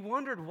 and you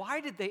wondered, why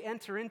did they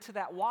enter into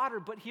that water?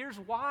 But here's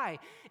why.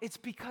 It's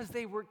because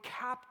they were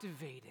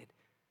captivated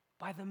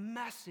by the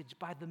message,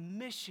 by the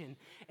mission,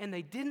 and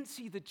they didn't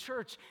see the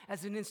church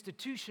as an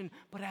institution,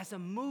 but as a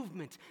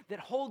movement that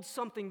holds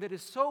something that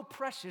is so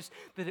precious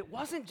that it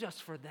wasn't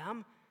just for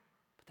them,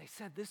 but they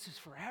said, this is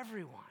for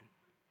everyone.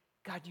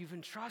 God, you've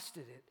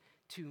entrusted it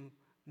to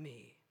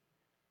me.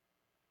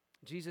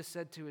 Jesus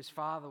said to his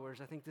followers,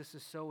 I think this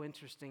is so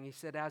interesting, he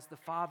said, as the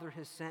Father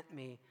has sent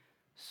me,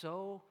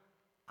 so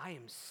I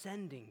am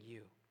sending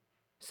you.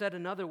 Said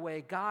another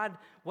way,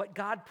 what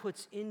God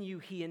puts in you,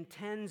 he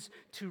intends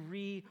to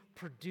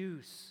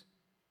reproduce.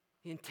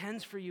 He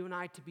intends for you and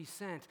I to be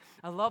sent.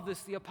 I love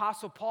this. The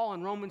Apostle Paul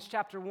in Romans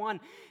chapter 1,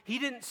 he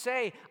didn't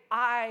say,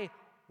 I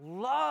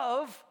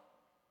love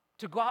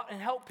to go out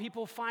and help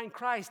people find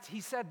Christ.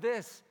 He said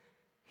this.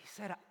 He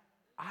said,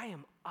 I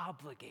am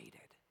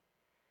obligated.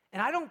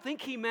 And I don't think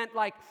he meant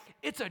like,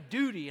 it's a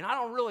duty and I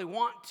don't really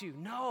want to.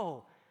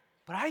 No.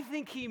 But I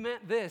think he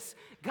meant this.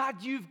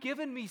 God, you've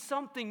given me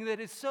something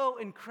that is so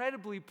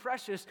incredibly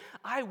precious.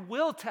 I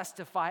will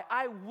testify.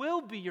 I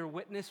will be your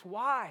witness.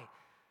 Why?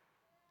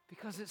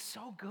 Because it's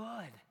so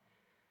good.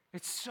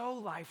 It's so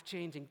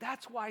life-changing.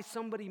 That's why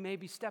somebody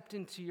maybe stepped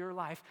into your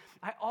life.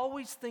 I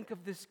always think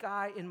of this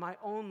guy in my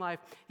own life.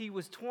 He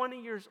was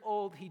 20 years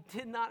old. He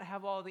did not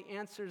have all the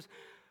answers.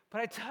 But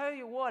I tell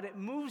you what, it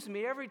moves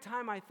me every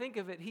time I think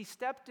of it. He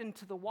stepped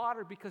into the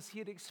water because he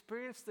had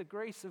experienced the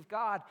grace of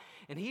God.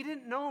 And he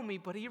didn't know me,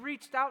 but he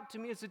reached out to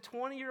me as a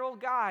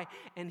 20-year-old guy,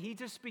 and he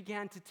just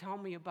began to tell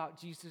me about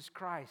Jesus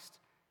Christ.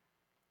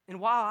 And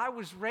while I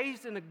was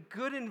raised in a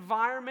good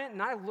environment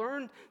and I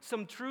learned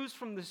some truths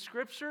from the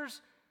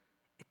scriptures,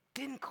 it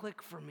didn't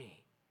click for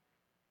me.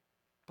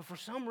 But for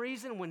some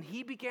reason, when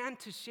he began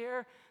to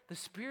share the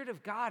Spirit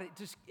of God,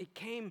 it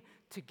came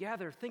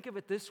together. Think of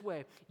it this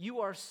way.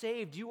 You are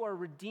saved, you are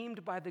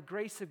redeemed by the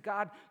grace of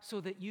God so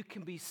that you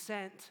can be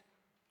sent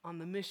on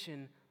the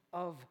mission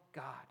of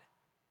God.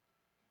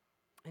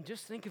 And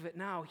just think of it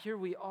now. Here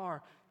we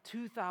are,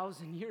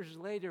 2,000 years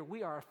later,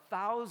 we are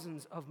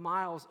thousands of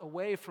miles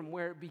away from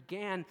where it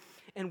began,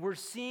 and we're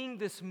seeing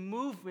this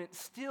movement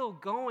still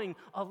going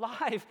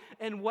alive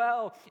and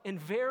well and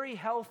very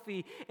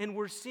healthy. And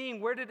we're seeing,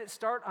 where did it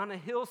start? On a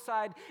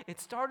hillside. It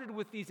started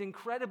with these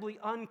incredibly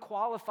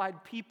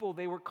unqualified people.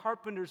 They were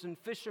carpenters and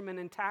fishermen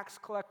and tax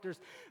collectors.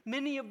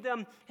 Many of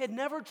them had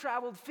never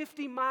traveled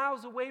 50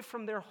 miles away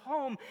from their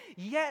home,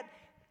 yet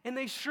and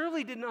they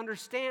surely didn't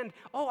understand,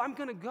 I'm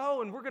going to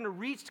go and we're going to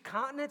reach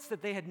continents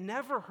that they had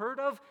never heard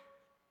of.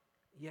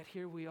 Yet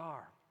here we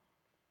are.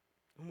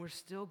 And we're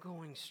still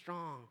going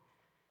strong.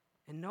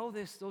 And know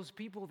this, those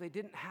people, they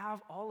didn't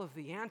have all of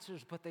the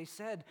answers, but they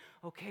said,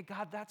 okay,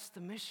 God, that's the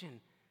mission.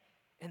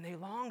 And they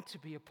longed to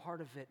be a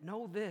part of it.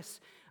 Know this,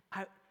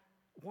 I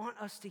want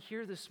us to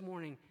hear this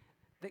morning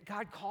that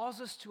God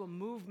calls us to a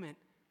movement,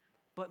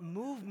 but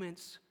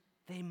movements,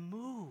 they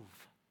move.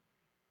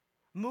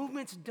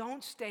 Movements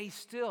don't stay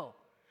still.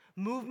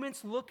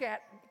 Movements look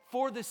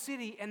for the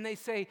city and they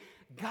say,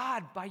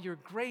 God, by your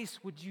grace,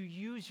 would you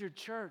use your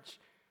church?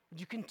 Would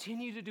you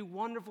continue to do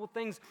wonderful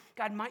things?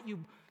 God, might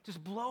you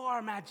just blow our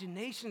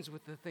imaginations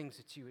with the things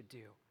that you would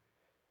do?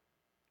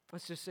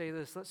 Let's just say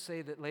this. Let's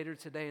say that later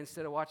today,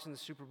 instead of watching the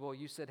Super Bowl,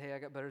 you said, hey, I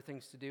got better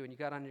things to do, and you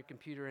got on your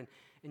computer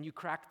and you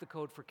cracked the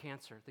code for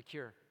cancer, the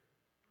cure.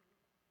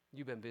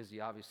 You've been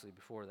busy, obviously,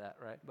 before that,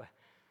 right?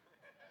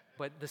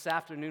 But this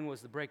afternoon was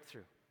the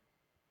breakthrough.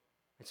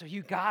 And so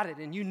you got it,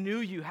 and you knew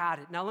you had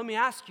it. Now let me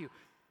ask you.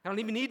 I don't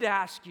even need to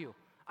ask you.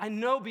 I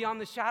know beyond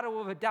the shadow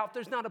of a doubt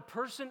there's not a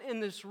person in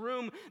this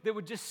room that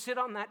would just sit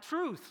on that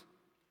truth.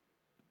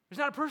 There's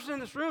not a person in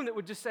this room that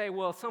would just say,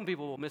 well, some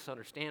people will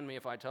misunderstand me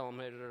if I tell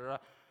them,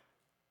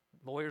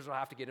 lawyers will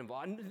have to get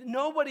involved.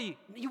 Nobody,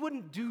 you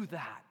wouldn't do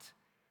that.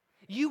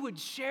 You would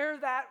share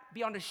that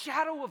beyond a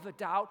shadow of a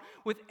doubt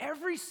with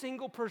every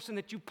single person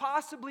that you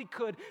possibly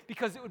could,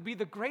 because it would be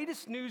the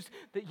greatest news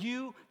that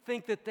you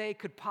think that they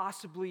could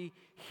possibly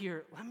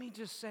hear. Let me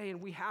just say,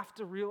 and we have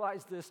to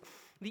realize this,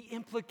 the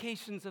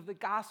implications of the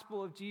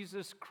gospel of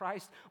Jesus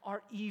Christ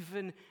are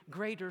even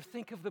greater.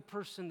 Think of the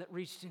person that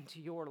reached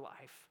into your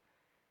life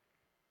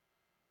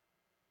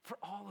for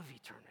all of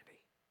eternity.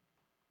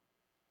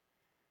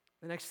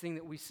 The next thing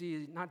that we see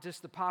is not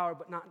just the power,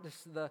 but not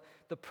just the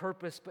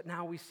purpose, but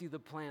now we see the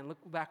plan. Look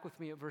back with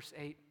me at verse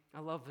 8. I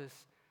love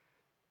this.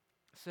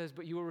 It says,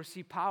 but you will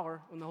receive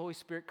power when the Holy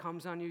Spirit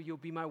comes on you. You'll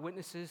be my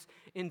witnesses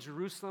in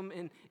Jerusalem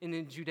and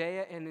in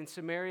Judea and in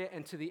Samaria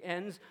and to the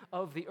ends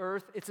of the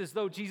earth. It's as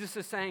though Jesus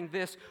is saying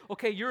this,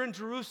 okay, you're in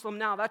Jerusalem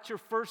now. That's your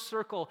first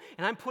circle.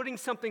 And I'm putting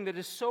something that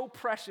is so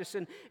precious,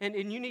 and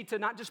you need to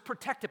not just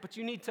protect it, but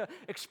you need to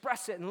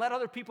express it and let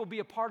other people be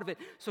a part of it.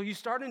 So you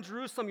start in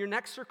Jerusalem, your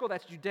next circle,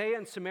 that's Judea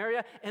and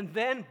Samaria, and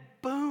then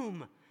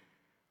boom,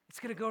 it's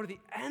going to go to the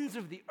ends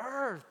of the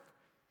earth.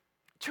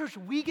 Church,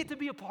 we get to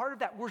be a part of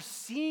that. We're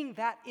seeing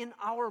that in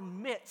our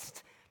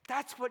midst.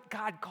 That's what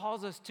God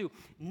calls us to.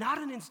 Not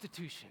an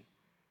institution,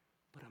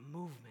 but a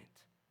movement.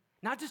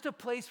 Not just a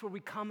place where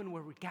we come and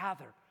where we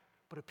gather,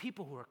 but a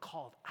people who are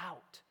called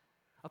out.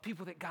 A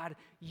people that God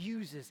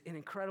uses in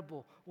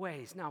incredible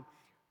ways. Now,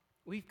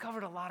 we've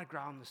covered a lot of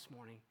ground this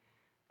morning,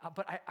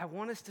 but I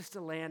want us just to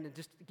land and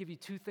just give you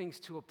two things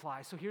to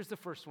apply. So here's the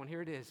first one.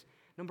 Here it is.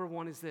 Number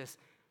one is this.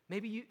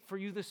 Maybe for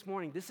you this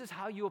morning, this is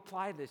how you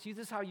apply this. This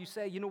is how you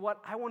say, you know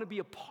what, I want to be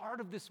a part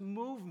of this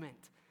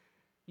movement.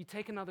 You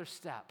take another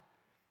step.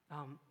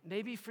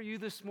 Maybe for you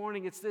this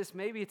morning, it's this.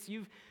 Maybe it's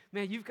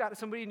you've got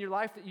somebody in your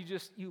life that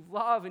you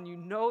love and you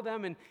know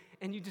them,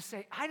 and you just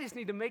say, I just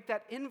need to make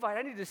that invite.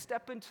 I need to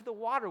step into the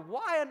water.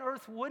 Why on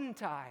earth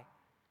wouldn't I?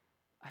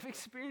 I've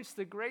experienced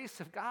the grace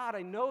of God.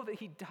 I know that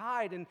He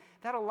died, and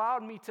that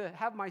allowed me to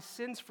have my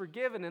sins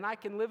forgiven, and I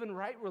can live in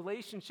right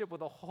relationship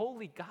with a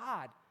holy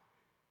God.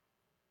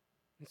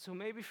 And so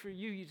maybe for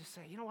you, you just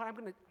say, you know what, I'm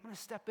going to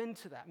step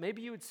into that.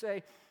 Maybe you would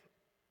say,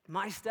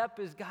 my step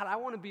is, God, I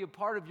want to be a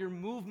part of your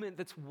movement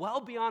that's well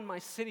beyond my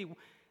city.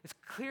 It's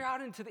clear out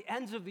into the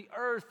ends of the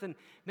earth. And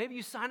maybe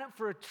you sign up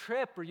for a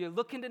trip, or you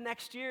look into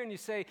next year and you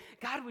say,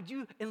 God, would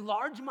you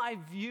enlarge my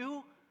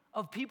view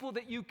of people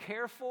that you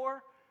care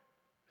for?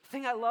 The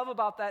thing I love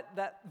about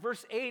that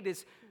verse 8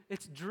 is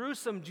it's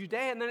Jerusalem,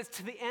 Judea, and then it's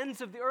to the ends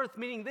of the earth,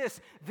 meaning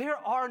this: there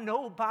are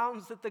no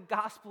bounds that the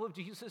gospel of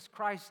Jesus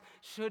Christ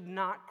should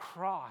not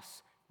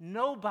cross.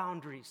 No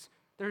boundaries.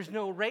 There's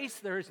no race,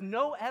 there is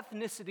no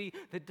ethnicity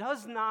that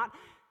does not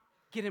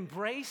get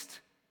embraced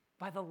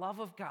by the love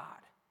of God.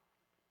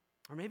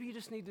 Or maybe you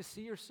just need to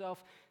see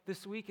yourself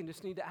this week and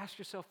just need to ask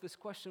yourself this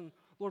question: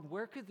 Lord,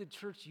 where could the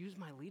church use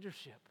my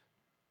leadership?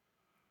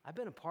 I've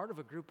been a part of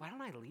a group. Why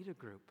don't I lead a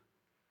group?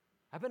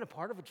 I've been a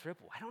part of a trip.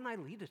 Why don't I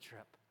lead a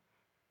trip?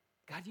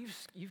 God,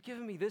 you've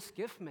given me this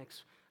gift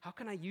mix. How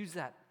can I use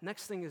that?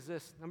 Next thing is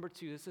this. Number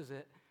 2, this is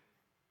it.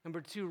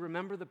 Number 2,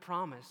 remember the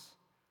promise.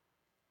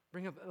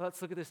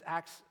 Let's look at this,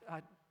 Acts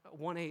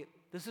 1:8.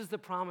 This is the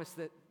promise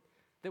that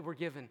we're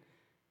given.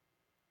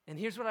 And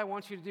here's what I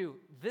want you to do.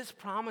 This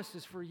promise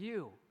is for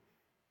you.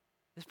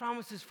 This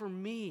promise is for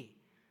me.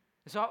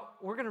 And so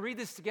we're going to read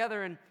this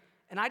together, and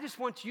I just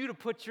want you to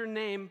put your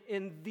name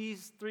in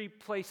these 3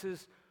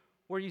 places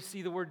where you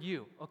see the word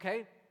you,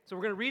 okay? So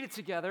we're going to read it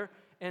together,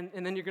 and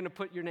then you're going to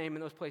put your name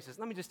in those places.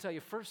 Let me just tell you,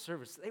 first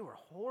service, they were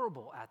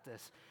horrible at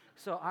this.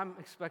 So I'm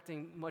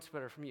expecting much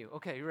better from you.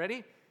 Okay, you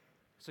ready?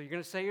 So you're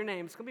going to say your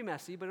name. It's going to be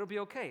messy, but it'll be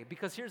okay.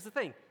 Because here's the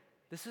thing.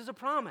 This is a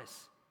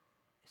promise.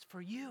 It's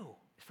for you.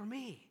 It's for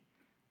me.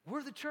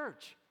 We're the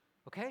church.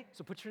 Okay?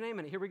 So put your name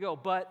in it. Here we go.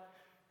 But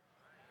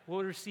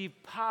we'll receive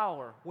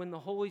power when the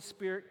Holy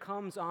Spirit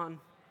comes on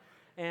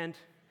and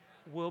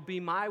will be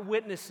my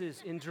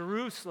witnesses in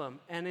Jerusalem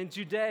and in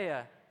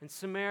Judea and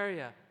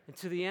Samaria and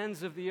to the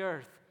ends of the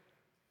earth.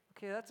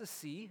 Okay, that's a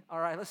C. All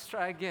right, let's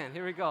try again.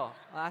 Here we go.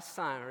 Last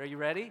time. Are you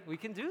ready? We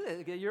can do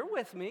this. You're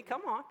with me.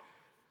 Come on.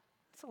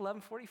 It's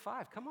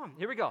 11:45. Come on.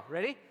 Here we go.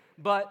 Ready?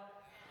 But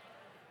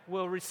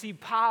will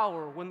receive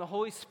power when the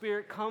Holy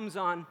Spirit comes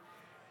on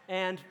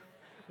and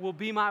will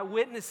be my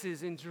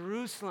witnesses in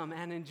Jerusalem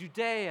and in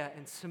Judea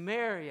and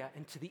Samaria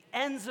and to the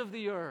ends of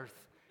the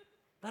earth.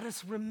 Let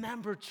us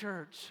remember,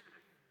 church.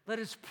 Let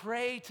us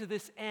pray to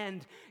this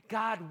end.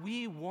 God,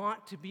 we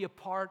want to be a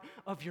part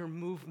of your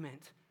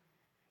movement.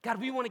 God,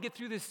 we want to get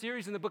through this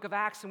series in the book of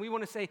Acts, and we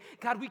want to say,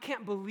 God, we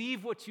can't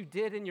believe what you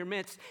did in your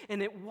midst.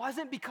 And it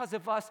wasn't because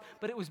of us,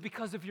 but it was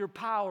because of your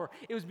power.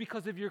 It was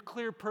because of your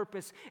clear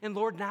purpose. And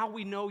Lord, now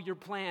we know your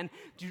plan.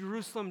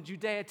 Jerusalem,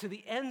 Judea, to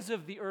the ends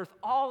of the earth,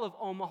 all of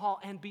Omaha,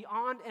 and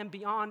beyond and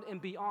beyond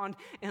and beyond.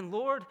 And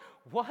Lord,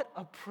 what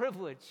a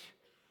privilege.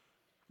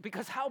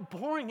 Because how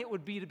boring it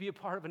would be to be a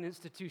part of an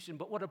institution,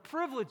 but what a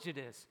privilege it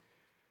is,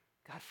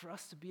 God, for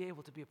us to be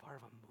able to be a part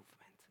of a movement.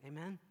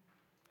 Amen?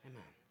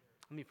 Amen.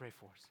 Let me pray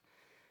for us.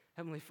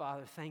 Heavenly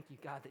Father, thank you,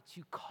 God, that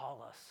you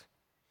call us.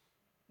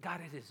 God,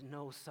 it is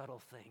no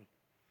subtle thing.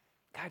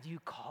 God, you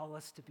call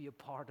us to be a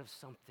part of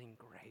something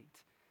great.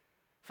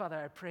 Father,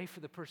 I pray for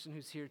the person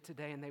who's here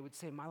today and they would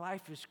say, my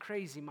life is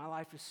crazy, my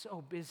life is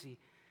so busy.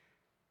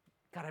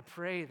 God, I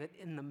pray that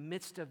in the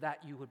midst of that,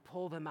 you would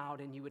pull them out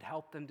and you would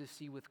help them to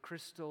see with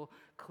crystal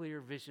clear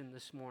vision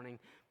this morning.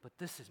 But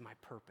this is my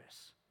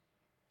purpose.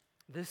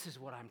 This is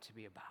what I'm to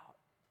be about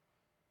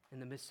in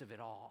the midst of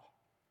it all,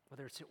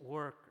 whether it's at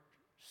work,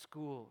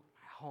 school,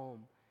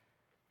 home.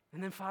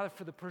 And then, Father,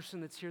 for the person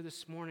that's here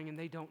this morning and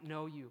they don't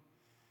know you,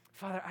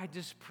 Father, I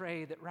just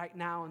pray that right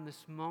now in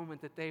this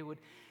moment that they would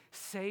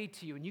say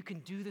to you, and you can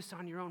do this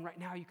on your own right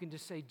now, you can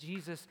just say,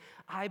 Jesus,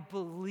 I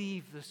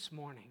believe this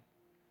morning.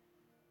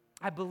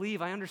 I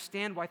believe, I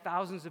understand why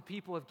thousands of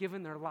people have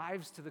given their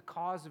lives to the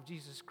cause of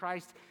Jesus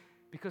Christ,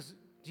 because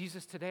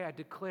Jesus, today I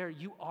declare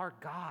you are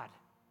God,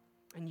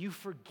 and you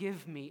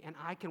forgive me, and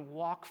I can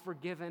walk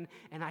forgiven,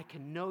 and I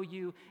can know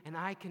you, and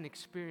I can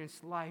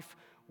experience life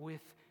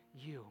with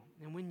you.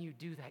 And when you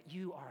do that,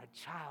 you are a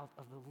child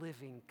of the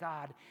living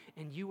God,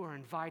 and you are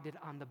invited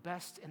on the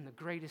best and the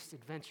greatest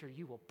adventure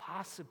you will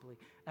possibly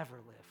ever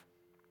live.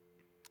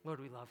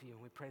 Lord, we love you,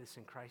 and we pray this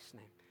in Christ's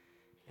name.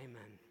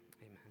 Amen.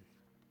 Amen.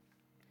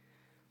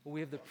 Well, we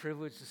have the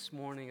privilege this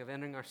morning of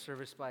ending our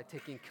service by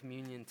taking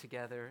communion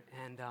together.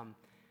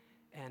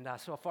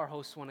 So if our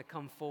hosts want to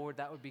come forward,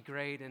 that would be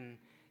great. And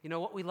you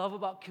know what we love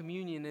about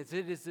communion is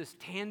it is this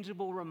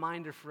tangible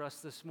reminder for us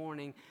this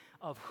morning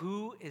of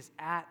who is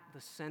at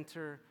the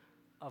center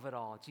of it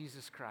all,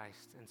 Jesus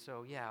Christ. And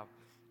so,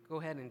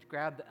 go ahead and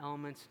grab the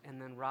elements, and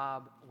then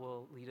Rob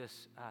will lead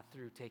us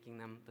through taking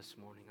them this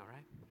morning, all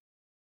right?